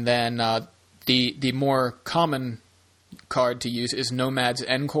then the more common card to use is Nomad's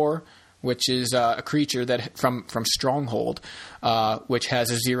Encore, which is a creature that from Stronghold, which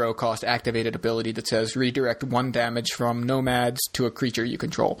has a 0 cost activated ability that says redirect 1 damage from Nomads to a creature you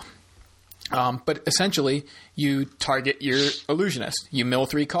control. But essentially, you target your Illusionist. You mill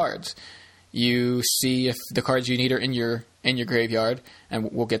 3 cards. You see if the cards you need are in your graveyard,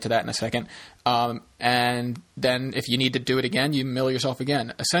 and we'll get to that in a second. And then if you need to do it again, you mill yourself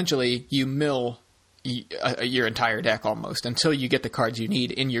again. Essentially, you mill your entire deck almost until you get the cards you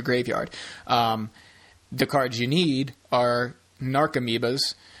need in your graveyard. The cards you need are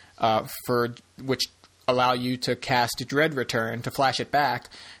Narcomoebas, for which allow you to cast Dread Return, to flash it back,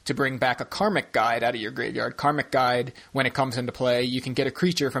 to bring back a Karmic Guide out of your graveyard. Karmic Guide, when it comes into play, you can get a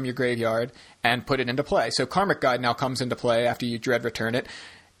creature from your graveyard and put it into play. So Karmic Guide now comes into play after you Dread Return it,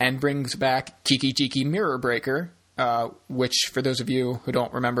 and brings back Tiki Mirror Breaker, which, for those of you who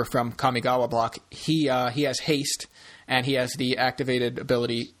don't remember from Kamigawa block, he has haste, and he has the activated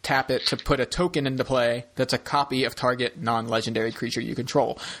ability, tap it to put a token into play that's a copy of target non-legendary creature you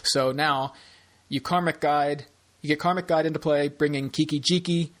control. So now you Karmic Guide You get Karmic Guide into play, bringing Kiki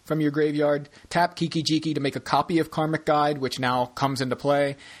Jiki from your graveyard, tap Kiki Jiki to make a copy of Karmic Guide, which now comes into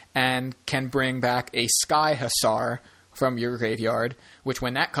play, and can bring back a Sky Hussar from your graveyard, which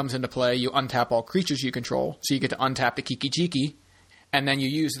when that comes into play, you untap all creatures you control, so you get to untap the Kiki Jiki, and then you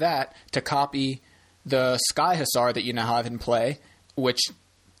use that to copy the Sky Hussar that you now have in play, which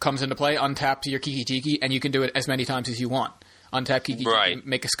comes into play, untap your Kiki Jiki, and you can do it as many times as you want. Untap Kiki Jiki,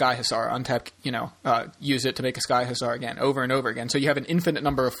 make a Sky Hussar. Untap, use it to make a Sky Hussar again, over and over again. So you have an infinite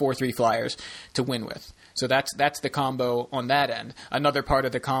number of 4/3 flyers to win with. So that's the combo on that end. Another part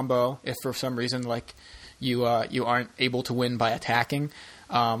of the combo, if for some reason like you aren't able to win by attacking,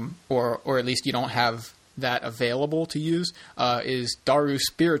 or at least you don't have that available to use, is Daru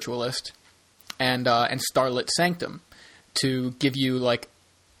Spiritualist and Starlit Sanctum to give you like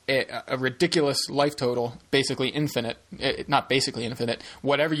a ridiculous life total, basically infinite, not basically infinite,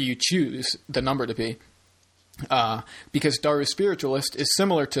 whatever you choose the number to be. Because Daru Spiritualist is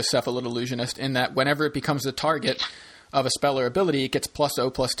similar to Cephalid Illusionist in that whenever it becomes the target of a spell or ability, it gets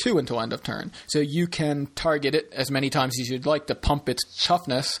 +0/+2 until end of turn. So you can target it as many times as you'd like to pump its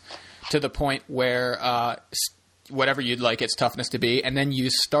toughness to the point where whatever you'd like its toughness to be, and then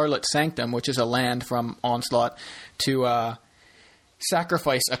use Starlit Sanctum, which is a land from Onslaught, to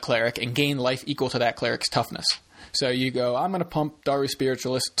sacrifice a cleric and gain life equal to that cleric's toughness. So you go, I'm going to pump Daru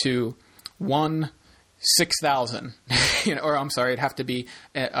Spiritualist to 1/6000, or I'm sorry, it'd have to be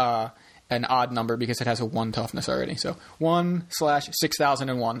an odd number because it has a 1 toughness already. So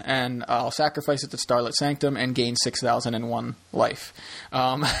 1/6001, and I'll sacrifice it to Starlit Sanctum and gain 6001 life.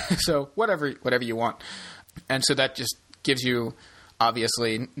 So whatever you want, and so that just gives you.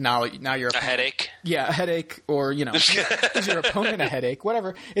 Obviously, now you're a headache. Yeah, a headache, or gives your opponent a headache.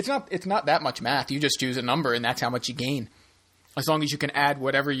 Whatever. It's not that much math. You just choose a number, and that's how much you gain. As long as you can add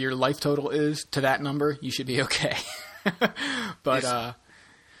whatever your life total is to that number, you should be okay. But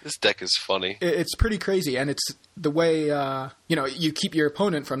this deck is funny. It's pretty crazy, and it's the way you keep your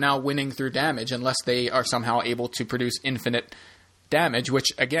opponent from now winning through damage unless they are somehow able to produce infinite damage, which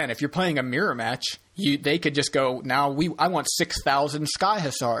again, if you're playing a mirror match, they could just go, I want 6,000 Sky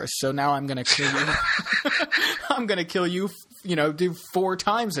Hussars, so now I'm going to kill you. I'm going to kill you, do 4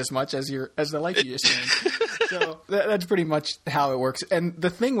 times as much as the life you just gained. So that's pretty much how it works. And the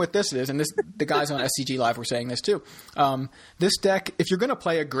thing with this is, and the guys on SCG Live were saying this too, this deck, if you're going to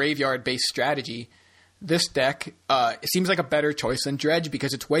play a graveyard-based strategy, this deck seems like a better choice than Dredge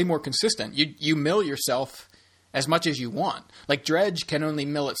because it's way more consistent. You mill yourself as much as you want. Like Dredge can only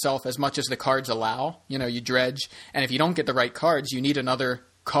mill itself as much as the cards allow. You dredge, and if you don't get the right cards, you need another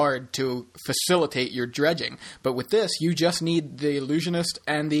card to facilitate your dredging. But with this, you just need the Illusionist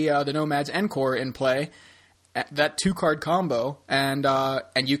and the Nomad's Encore in play, that 2-card combo, and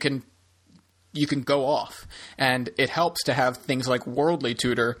you can go off. And it helps to have things like Worldly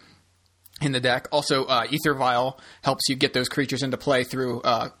Tutor in the deck. Also, Ether Vial helps you get those creatures into play through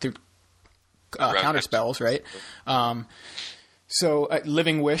counter spells, right? So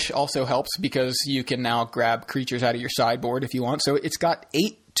Living Wish also helps because you can now grab creatures out of your sideboard if you want. So it's got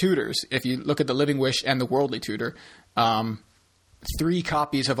 8 tutors. If you look at the Living Wish and the Worldly Tutor, 3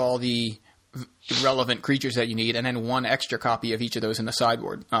 copies of all the relevant creatures that you need, and then 1 extra copy of each of those in the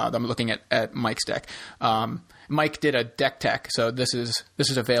sideboard. I'm looking at Mike's deck. Mike did a deck tech, so this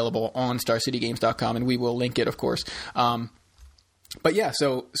is available on StarCityGames.com, and we will link it, of course. But yeah,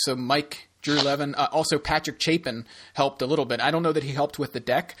 so Mike, Drew Levin, also Patrick Chapin helped a little bit. I don't know that he helped with the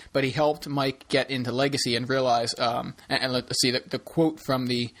deck, but he helped Mike get into Legacy and realize. And let's see, the quote from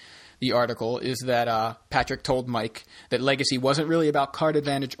the article is that Patrick told Mike that Legacy wasn't really about card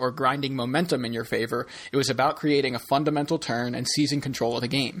advantage or grinding momentum in your favor. It was about creating a fundamental turn and seizing control of the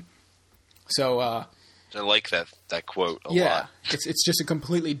game. So I like that quote a lot. Yeah, it's just a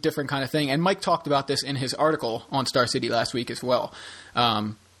completely different kind of thing. And Mike talked about this in his article on Star City last week as well.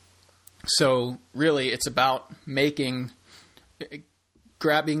 So really, it's about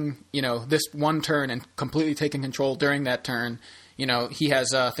grabbing, this one turn and completely taking control during that turn. He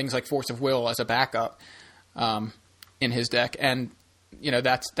has things like Force of Will as a backup in his deck, and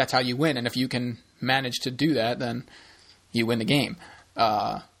that's how you win. And if you can manage to do that, then you win the game.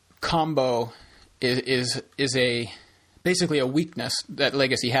 Combo is basically a weakness that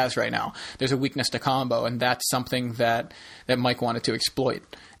Legacy has right now. There's a weakness to combo, and that's something that Mike wanted to exploit.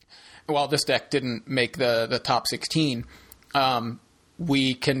 While this deck didn't make the top 16,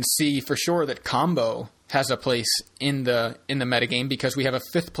 we can see for sure that combo has a place in the metagame because we have a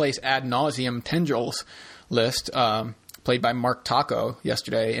 5th place Ad Nauseam Tendrils list played by Mark Taco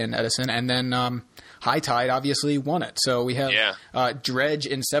yesterday in Edison, and then High Tide obviously won it. So we have Dredge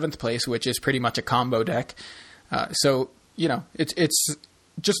in 7th place, which is pretty much a combo deck. So, it's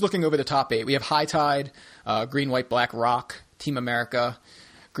just looking over the top 8. We have High Tide, Green, White, Black, Rock, Team America,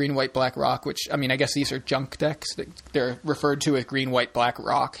 Green, White, Black, Rock, which, I mean, I guess these are junk decks. They're referred to as Green, White, Black,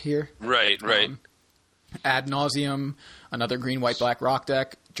 Rock here. Right. Ad Nauseam, another Green, White, Black, Rock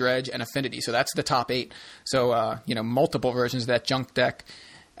deck, Dredge, and Affinity. So that's the top 8. So, multiple versions of that junk deck,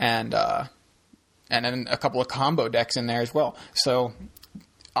 and then a couple of combo decks in there as well. So,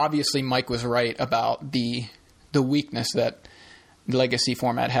 obviously, Mike was right about the weakness that Legacy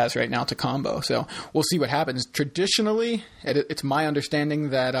format has right now to combo. So we'll see what happens. Traditionally, it's my understanding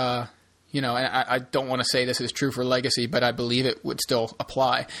that, and I don't want to say this is true for Legacy, but I believe it would still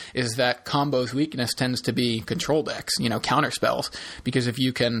apply, is that combo's weakness tends to be control decks, counter spells. Because if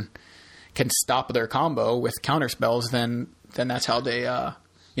you can stop their combo with counter spells, then that's how they,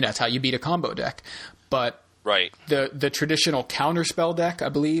 that's how you beat a combo deck. But right. The traditional counterspell deck, I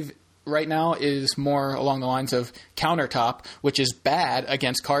believe, right now is more along the lines of Countertop, which is bad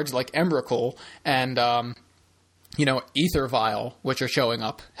against cards like Emrakul and Ether Vial, which are showing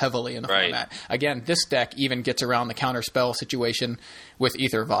up heavily in the format. Again, this deck even gets around the counterspell situation with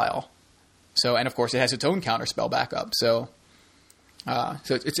Ether Vial. So, and of course, it has its own counterspell backup. So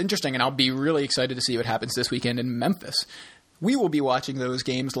it's interesting, and I'll be really excited to see what happens this weekend in Memphis. We will be watching those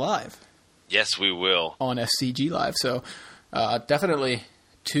games live. Yes, we will. On SCG Live. So definitely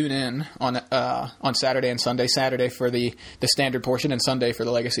tune in on Saturday and Sunday. Saturday for the standard portion and Sunday for the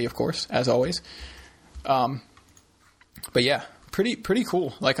Legacy, of course, as always. But yeah, pretty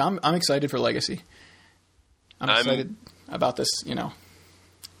cool. Like I'm excited for Legacy. I'm excited about this,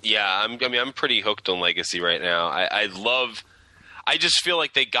 Yeah, I'm pretty hooked on Legacy right now. I just feel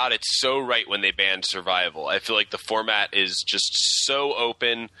like they got it so right when they banned Survival. I feel like the format is just so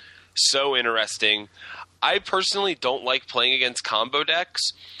open, so interesting. I personally don't like playing against combo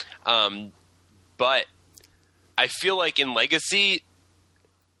decks, but I feel like in Legacy,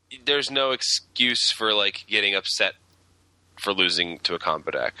 there's no excuse for getting upset for losing to a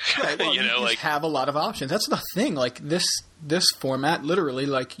combo deck. Right, well, you just have a lot of options. That's the thing. This format, literally,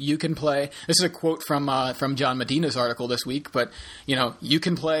 you can play. This is a quote from John Medina's article this week, but you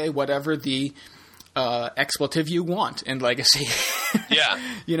can play whatever the expletive you want in Legacy. Yeah.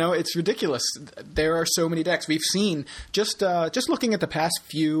 It's ridiculous. There are so many decks. We've seen, just looking at the past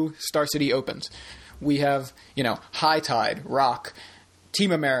few Star City Opens, we have, High Tide, Rock,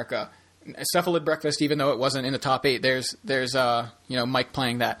 Team America, Cephalid Breakfast, even though it wasn't in the top 8, there's Mike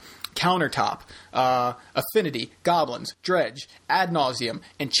playing that. Countertop, Affinity, Goblins, Dredge, Ad Nauseam,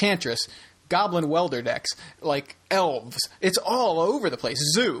 Enchantress, Goblin Welder decks, Elves. It's all over the place.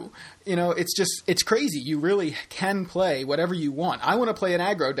 Zoo. It's crazy. You really can play whatever you want. I want to play an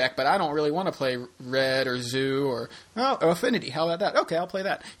aggro deck, but I don't really want to play Red or Zoo or Affinity. How about that? Okay, I'll play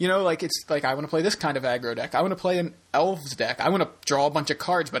that. I want to play this kind of aggro deck. I want to play an Elves deck. I want to draw a bunch of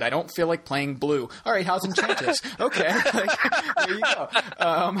cards, but I don't feel like playing blue. All right, how's Enchantress? Okay, there you go.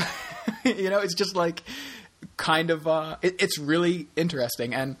 It's just it's really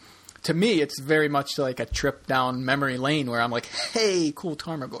interesting. And to me, it's very much like a trip down memory lane where I'm like, hey, cool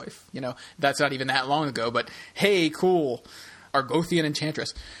Tarmogoyf. That's not even that long ago, but hey, cool Argothian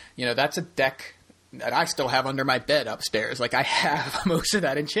Enchantress. That's a deck that I still have under my bed upstairs. I have most of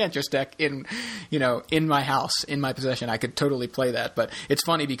that Enchantress deck in my house, in my possession. I could totally play that, but it's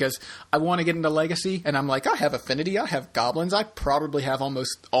funny because I want to get into Legacy, and I'm like, I have Affinity, I have Goblins, I probably have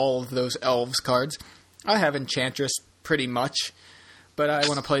almost all of those Elves cards. I have Enchantress pretty much. But I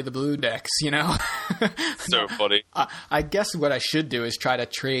want to play the blue decks, So funny. I guess what I should do is try to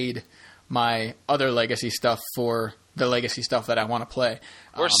trade my other Legacy stuff for the Legacy stuff that I want to play.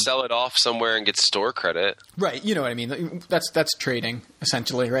 Or sell it off somewhere and get store credit. Right, you know what I mean. That's trading,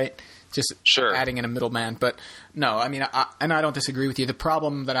 essentially, right? Just adding in a middleman. But no, and I don't disagree with you. The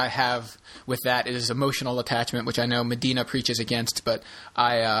problem that I have with that is emotional attachment, which I know Medina preaches against. But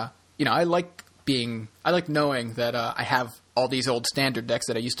I like knowing that I have all these old standard decks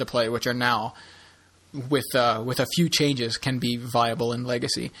that I used to play, which are now, with a few changes, can be viable in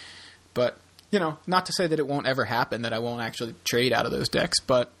Legacy. But, not to say that it won't ever happen, that I won't actually trade out of those decks,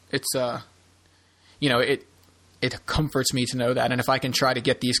 but it's, it comforts me to know that. And if I can try to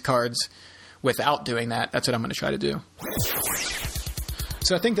get these cards without doing that, that's what I'm going to try to do.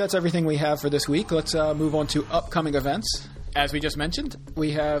 So I think that's everything we have for this week. Let's move on to upcoming events. As we just mentioned,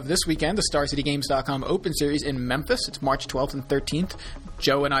 we have this weekend the StarCityGames.com Open Series in Memphis. It's March 12th and 13th.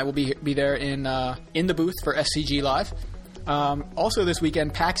 Joe and I will be there in the booth for SCG Live. Also this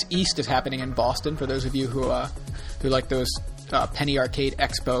weekend, PAX East is happening in Boston for those of you who like those Penny Arcade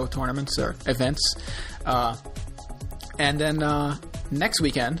Expo tournaments or events. And then next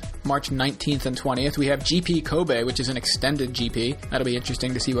weekend, March 19th and 20th, we have GP Kobe, which is an extended GP. That'll be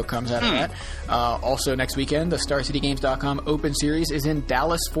interesting to see what comes out of that. Also next weekend, the StarCityGames.com Open Series is in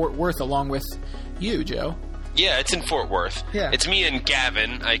Dallas-Fort Worth, along with you, Joe. Yeah, it's in Fort Worth. Yeah. It's me and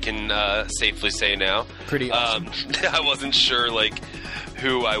Gavin, I can safely say now. Pretty awesome. I wasn't sure,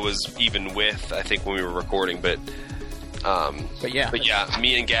 who I was even with, I think, when we were recording, but yeah,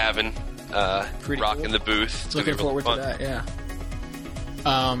 me and Gavin rocking cool. The booth. It's looking forward to that, yeah.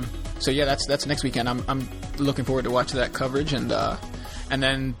 So yeah, that's next weekend. I'm looking forward to watch that coverage, and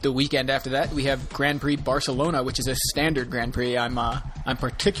then the weekend after that we have Grand Prix Barcelona, which is a standard Grand Prix. I'm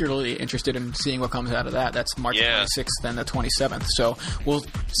particularly interested in seeing what comes out of that. That's March 26th and the 27th. So we'll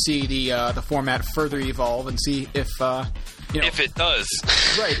see the format further evolve and see if if it does.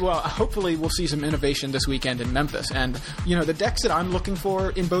 Right. Well, hopefully we'll see some innovation this weekend in Memphis. And, the decks that I'm looking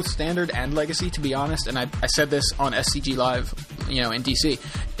for in both Standard and Legacy, to be honest, and I said this on SCG Live, in DC,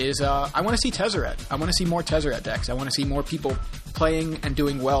 is I want to see Tezzeret. I want to see more Tezzeret decks. I want to see more people playing and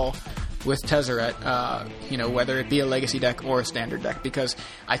doing well with Tezzeret, whether it be a Legacy deck or a Standard deck, because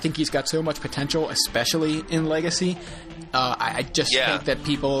I think he's got so much potential, especially in Legacy. I just think that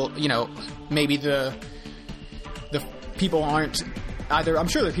people, maybe the people aren't either. I'm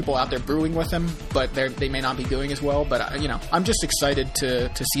sure there are people out there brewing with him, but they may not be doing as well. But I'm just excited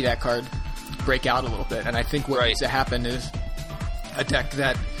to see that card break out a little bit. And I think what needs to happen is a deck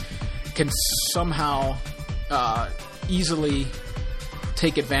that can somehow easily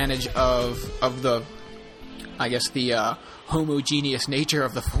take advantage of the, I guess, the homogeneous nature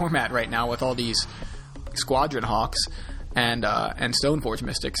of the format right now with all these Squadron Hawks and Stoneforge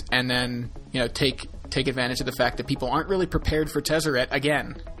Mystics, and then take advantage of the fact that people aren't really prepared for Tezzeret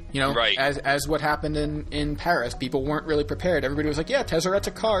again. As what happened in Paris, people weren't really prepared. Everybody was like, "Yeah, Tezzeret's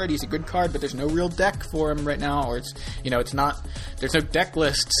a card. He's a good card, but there's no real deck for him right now, or it's not. There's no deck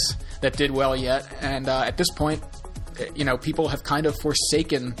lists that did well yet." And at this point, people have kind of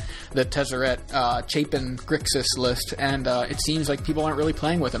forsaken the Tezzeret Chapin Grixis list, and it seems like people aren't really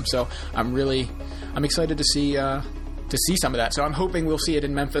playing with him. So I'm excited to see some of that. So I'm hoping we'll see it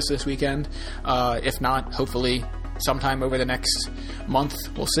in Memphis this weekend. If not, hopefully sometime over the next month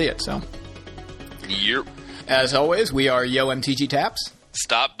we'll see it. So, yep. As always, we are Yo MTG Taps.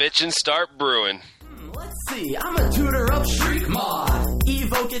 Stop bitching, start brewing. Let's see, I'm a tutor of Shriek Maw.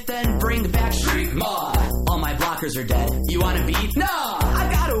 Evoke it, then bring back Shriek Maw. All my blockers are dead. You wanna beat? Nah! I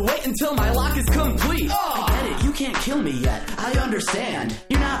gotta wait until my lock is complete. Oh. I get it, you can't kill me yet. I understand.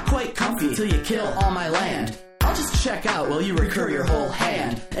 You're not quite comfy till you kill all my land. I'll just check out while you recur your whole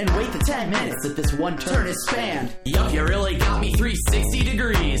hand and wait the 10 minutes that this one turn is spanned. Yup, you really got me 360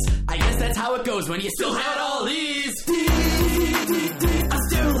 degrees. I guess that's how it goes when you still had all these. I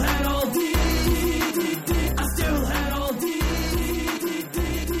still had all these. I still had all these.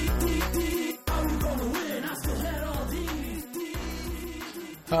 I'm gonna win. I still had all these.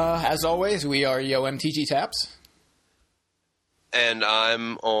 As always, we are Yo MTG Taps. And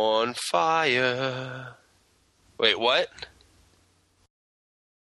I'm on fire. Wait, what?